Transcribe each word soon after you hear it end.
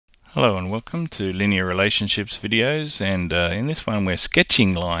Hello and welcome to Linear Relationships videos, and in this one we're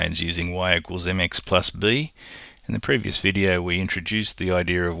sketching lines using y equals mx plus b. In the previous video we introduced the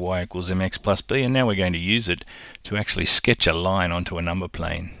idea of y equals mx plus b, and now we're going to use it to actually sketch a line onto a number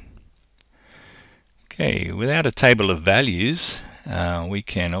plane. Okay, without a table of values we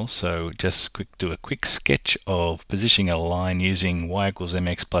can also just do a quick sketch of positioning a line using y equals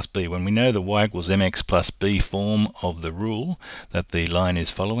mx plus b. When we know the y equals mx plus b form of the rule that the line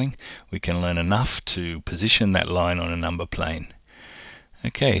is following, we can learn enough to position that line on a number plane.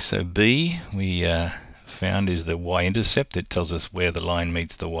 Okay, so b we found is the y-intercept. It tells us where the line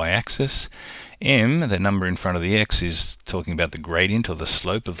meets the y-axis. M, the number in front of the x, is talking about the gradient or the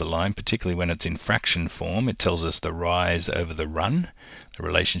slope of the line, particularly when it's in fraction form. It tells us the rise over the run, the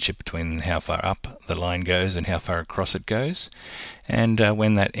relationship between how far up the line goes and how far across it goes. And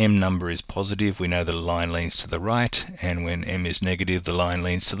when that m number is positive, we know the line leans to the right, and when m is negative, the line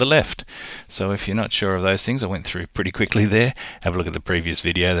leans to the left. So if you're not sure of those things, I went through pretty quickly there. Have a look at the previous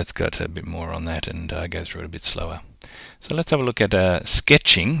video, that's got a bit more on that, and go through it a bit slower. So let's have a look at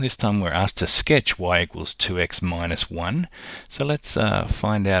sketching. This time we're asked to sketch y equals 2x minus 1. So let's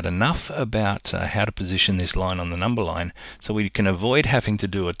find out enough about how to position this line on the number line so we can avoid having to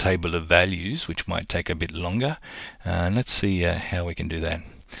do a table of values, which might take a bit longer. And let's see how we can do that.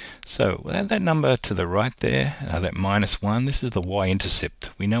 So that number to the right there, that minus 1, this is the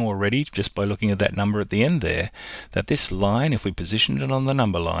y-intercept. We know already, just by looking at that number at the end there, that this line, if we positioned it on the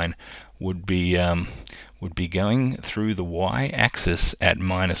number line, would be going through the y-axis at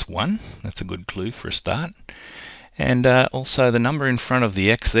minus 1. That's a good clue for a start. And also the number in front of the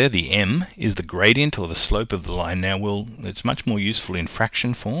x there, the m, is the gradient or the slope of the line. Now it's much more useful in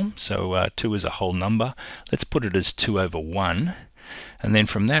fraction form, so 2 is a whole number. Let's put it as 2 over 1. And then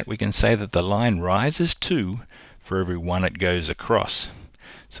from that we can say that the line rises 2 for every 1 it goes across.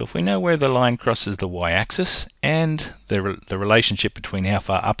 So if we know where the line crosses the y-axis and the relationship between how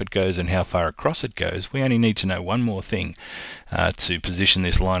far up it goes and how far across it goes, we only need to know one more thing to position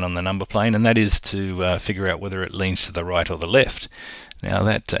this line on the number plane, and that is to figure out whether it leans to the right or the left. Now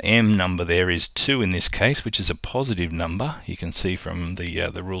that m number there is 2 in this case, which is a positive number. You can see from the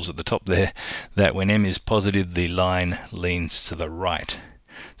rules at the top there that when m is positive, the line leans to the right.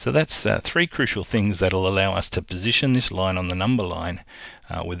 So that's 3 crucial things that will allow us to position this line on the number line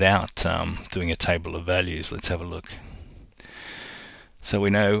without doing a table of values. Let's have a look. So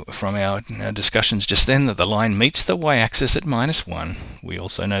we know from our discussions just then that the line meets the y-axis at minus 1. We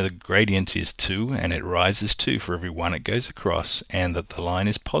also know the gradient is 2 and it rises 2 for every 1 it goes across, and that the line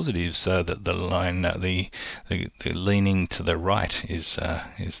is positive, so that the line, the leaning to the right is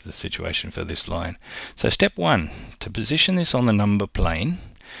the situation for this line. So step 1, to position this on the number plane,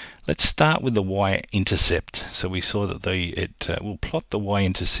 let's start with the y-intercept. So we saw that it will plot the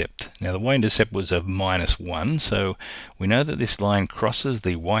y-intercept. Now the y-intercept was of minus 1, so we know that this line crosses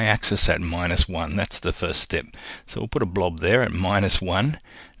the y-axis at minus 1. That's the first step. So we'll put a blob there at minus 1.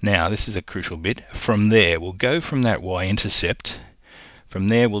 Now this is a crucial bit. From there, we'll go from that y-intercept. From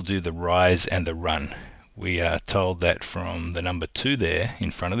there we'll do the rise and the run. We are told that from the number 2 there in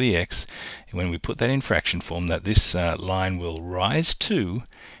front of the x, when we put that in fraction form, that this line will rise 2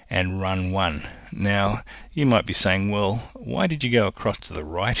 and run 1. Now you might be saying, well, why did you go across to the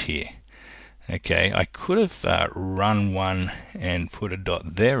right here? Okay, I could have run 1 and put a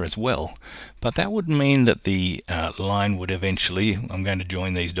dot there as well, but that would mean that the line would eventually, I'm going to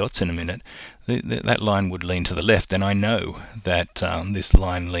join these dots in a minute, that line would lean to the left, and I know that this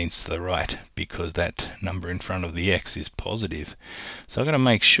line leans to the right because that number in front of the x is positive. So I've got to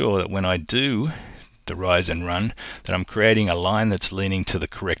make sure that when I do the rise and run, that I'm creating a line that's leaning to the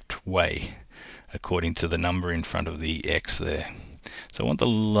correct way according to the number in front of the x there. So I want the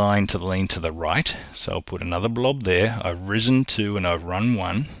line to lean to the right, so I'll put another blob there. I've risen 2 and I've run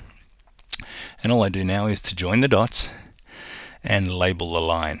 1, and all I do now is to join the dots and label the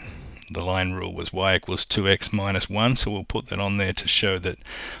line. The line rule was y equals 2x minus 1, so we'll put that on there to show that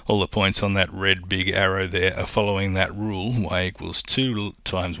all the points on that red big arrow there are following that rule. Y equals 2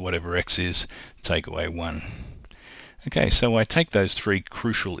 times whatever x is, take away 1. Okay, so I take those 3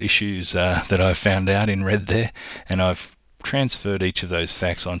 crucial issues that I found out in red there, and I've transferred each of those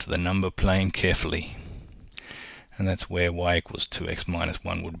facts onto the number plane carefully. And that's where y equals 2x minus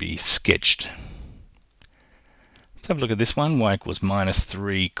 1 would be sketched. Let's have a look at this one. Y equals minus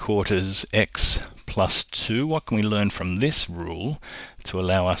 3/4 x plus 2. What can we learn from this rule to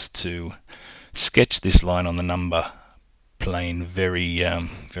allow us to sketch this line on the number plane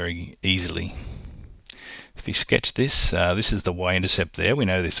very easily? If we sketch this, this is the y-intercept there. We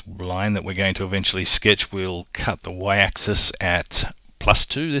know this line that we're going to eventually sketch will cut the y-axis at plus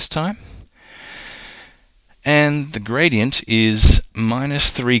 2 this time. And the gradient is minus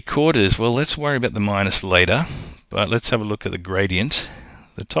 3/4. Well, let's worry about the minus later, but let's have a look at the gradient.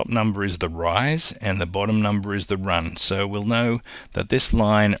 The top number is the rise and the bottom number is the run. So we'll know that this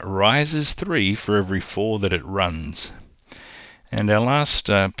line rises 3 for every 4 that it runs. And our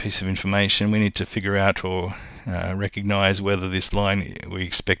last piece of information, we need to figure out or recognize whether this line, we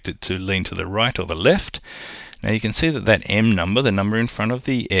expect it to lean to the right or the left. Now you can see that that m number, the number in front of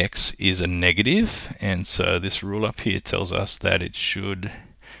the x, is a negative, and so this rule up here tells us that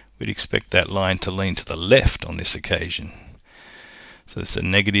we'd expect that line to lean to the left on this occasion. So it's a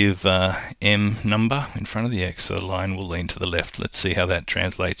negative m number in front of the x, so the line will lean to the left. Let's see how that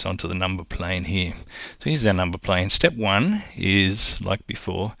translates onto the number plane here. So here's our number plane. Step 1 is, like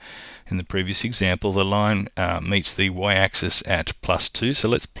before in the previous example, the line meets the y-axis at plus 2, so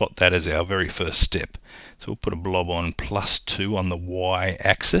let's plot that as our very first step. So we'll put a blob on plus 2 on the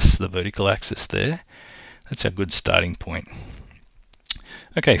y-axis, the vertical axis there. That's our good starting point.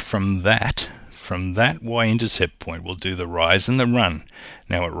 Okay, from that y-intercept point, we'll do the rise and the run.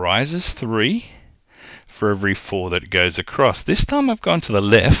 Now it rises 3 for every 4 that goes across. This time I've gone to the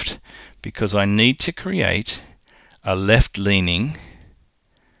left because I need to create a left-leaning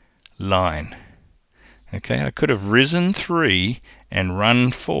line. Okay, I could have risen 3 and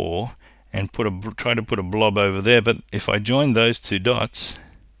run 4 and try to put a blob over there, but if I join those two dots,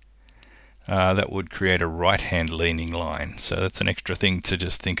 that would create a right-hand leaning line. So that's an extra thing to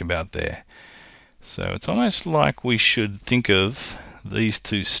just think about there. So it's almost like we should think of these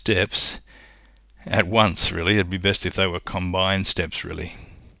two steps at once, really. It'd be best if they were combined steps, really.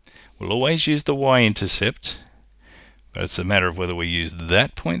 We'll always use the y-intercept, but it's a matter of whether we use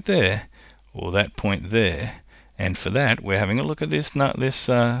that point there or that point there. And for that, we're having a look at this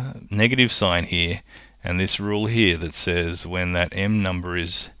negative sign here and this rule here that says when that m number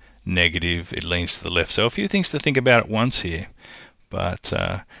is negative, it leans to the left. So a few things to think about at once here, but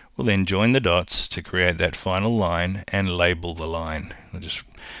we'll then join the dots to create that final line and label the line. We'll just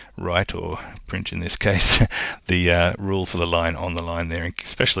write, or print in this case, the rule for the line on the line there,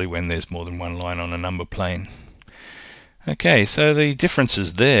 especially when there's more than one line on a number plane. Okay, so the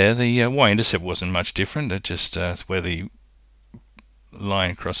differences there, the y-intercept wasn't much different, it just where the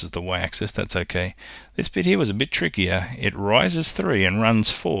line crosses the y-axis, that's okay. This bit here was a bit trickier. It rises 3 and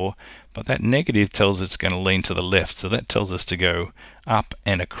runs 4, but that negative tells it's going to lean to the left, so that tells us to go up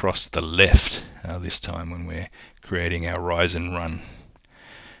and across the left this time when we're creating our rise and run.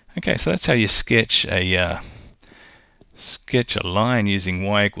 Okay, so that's how you sketch a line using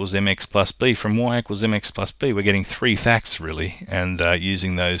y equals mx plus b. From y equals mx plus b, we're getting 3 facts really, and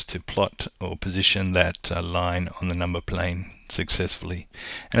using those to plot or position that line on the number plane successfully.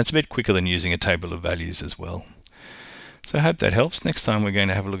 And it's a bit quicker than using a table of values as well. So I hope that helps. Next time we're going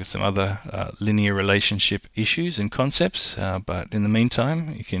to have a look at some other linear relationship issues and concepts, but in the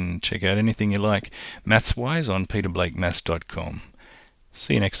meantime you can check out anything you like maths-wise on peterblakemaths.com.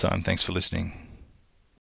 See you next time. Thanks for listening.